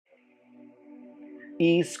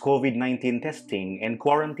ease COVID-19 testing and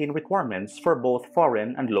quarantine requirements for both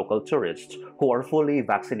foreign and local tourists who are fully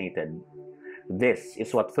vaccinated. This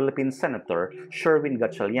is what Philippine Senator Sherwin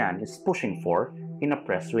Gatchalian is pushing for in a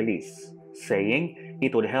press release, saying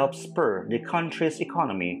it would help spur the country's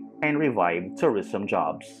economy and revive tourism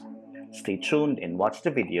jobs. Stay tuned and watch the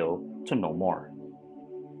video to know more.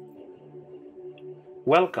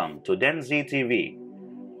 Welcome to DenZ TV.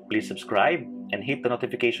 Please subscribe and hit the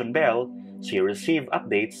notification bell so you receive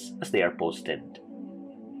updates as they are posted.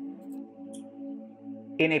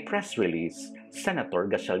 In a press release, Senator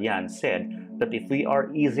Gatchalian said that if we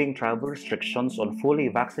are easing travel restrictions on fully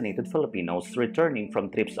vaccinated Filipinos returning from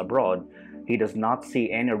trips abroad, he does not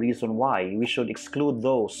see any reason why we should exclude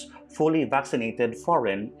those fully vaccinated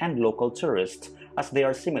foreign and local tourists as they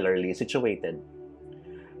are similarly situated.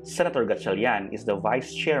 Senator Gatchalian is the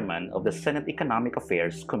Vice Chairman of the Senate Economic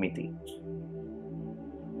Affairs Committee.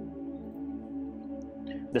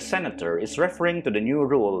 The senator is referring to the new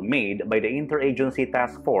rule made by the Interagency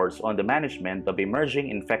Task Force on the Management of Emerging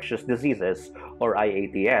Infectious Diseases, or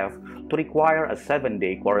IATF, to require a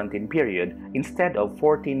 7-day quarantine period instead of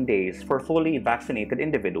 14 days for fully vaccinated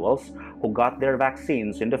individuals who got their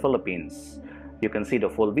vaccines in the Philippines. You can see the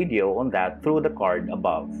full video on that through the card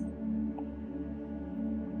above.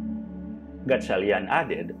 Gatchalian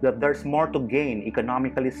added that there's more to gain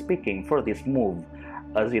economically speaking for this move,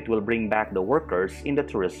 as it will bring back the workers in the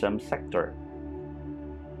tourism sector.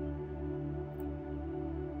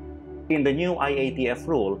 In the new IATF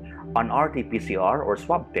rule, an RT-PCR or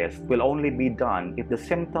swab test will only be done if the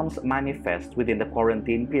symptoms manifest within the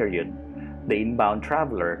quarantine period. The inbound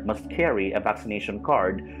traveler must carry a vaccination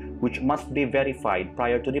card, which must be verified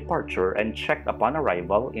prior to departure and checked upon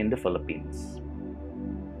arrival in the Philippines.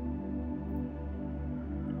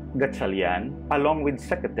 Gatchalian, along with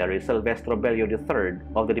Secretary Silvestro Bello III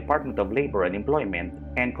of the Department of Labor and Employment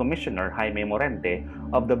and Commissioner Jaime Morente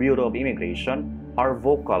of the Bureau of Immigration, are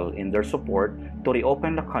vocal in their support to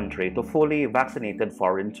reopen the country to fully vaccinated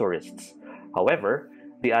foreign tourists. However,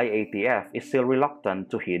 the IATF is still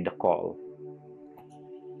reluctant to heed the call.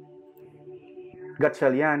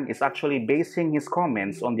 Gatchalian is actually basing his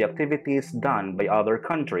comments on the activities done by other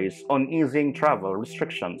countries on easing travel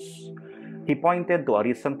restrictions. He pointed to a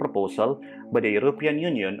recent proposal by the European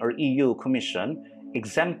Union or EU Commission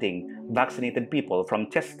exempting vaccinated people from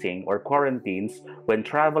testing or quarantines when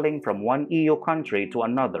traveling from one EU country to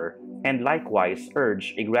another, and likewise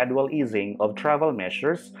urged a gradual easing of travel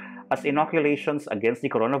measures as inoculations against the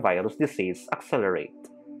coronavirus disease accelerate.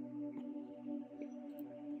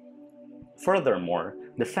 Furthermore,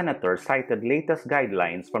 the senator cited latest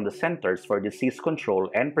guidelines from the Centers for Disease Control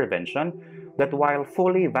and Prevention that while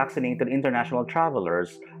fully vaccinated international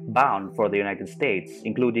travelers bound for the United States,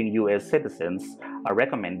 including U.S. citizens, are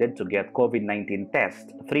recommended to get COVID-19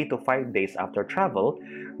 tests 3 to 5 days after travel,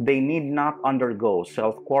 they need not undergo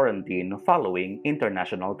self-quarantine following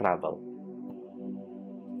international travel.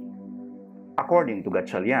 According to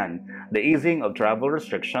Gatchalian, the easing of travel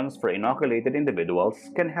restrictions for inoculated individuals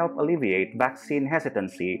can help alleviate vaccine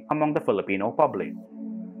hesitancy among the Filipino public.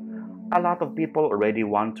 A lot of people already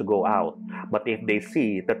want to go out, but if they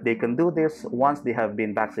see that they can do this once they have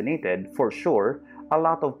been vaccinated, for sure, a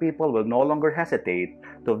lot of people will no longer hesitate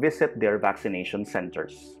to visit their vaccination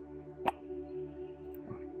centers.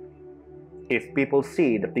 If people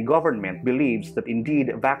see that the government believes that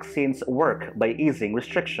indeed vaccines work by easing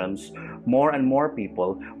restrictions, more and more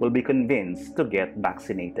people will be convinced to get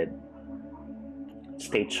vaccinated.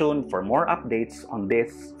 Stay tuned for more updates on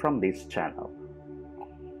this from this channel.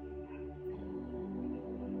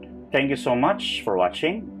 Thank you so much for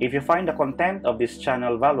watching. If you find the content of this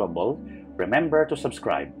channel valuable, remember to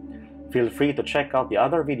subscribe. Feel free to check out the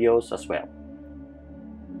other videos as well.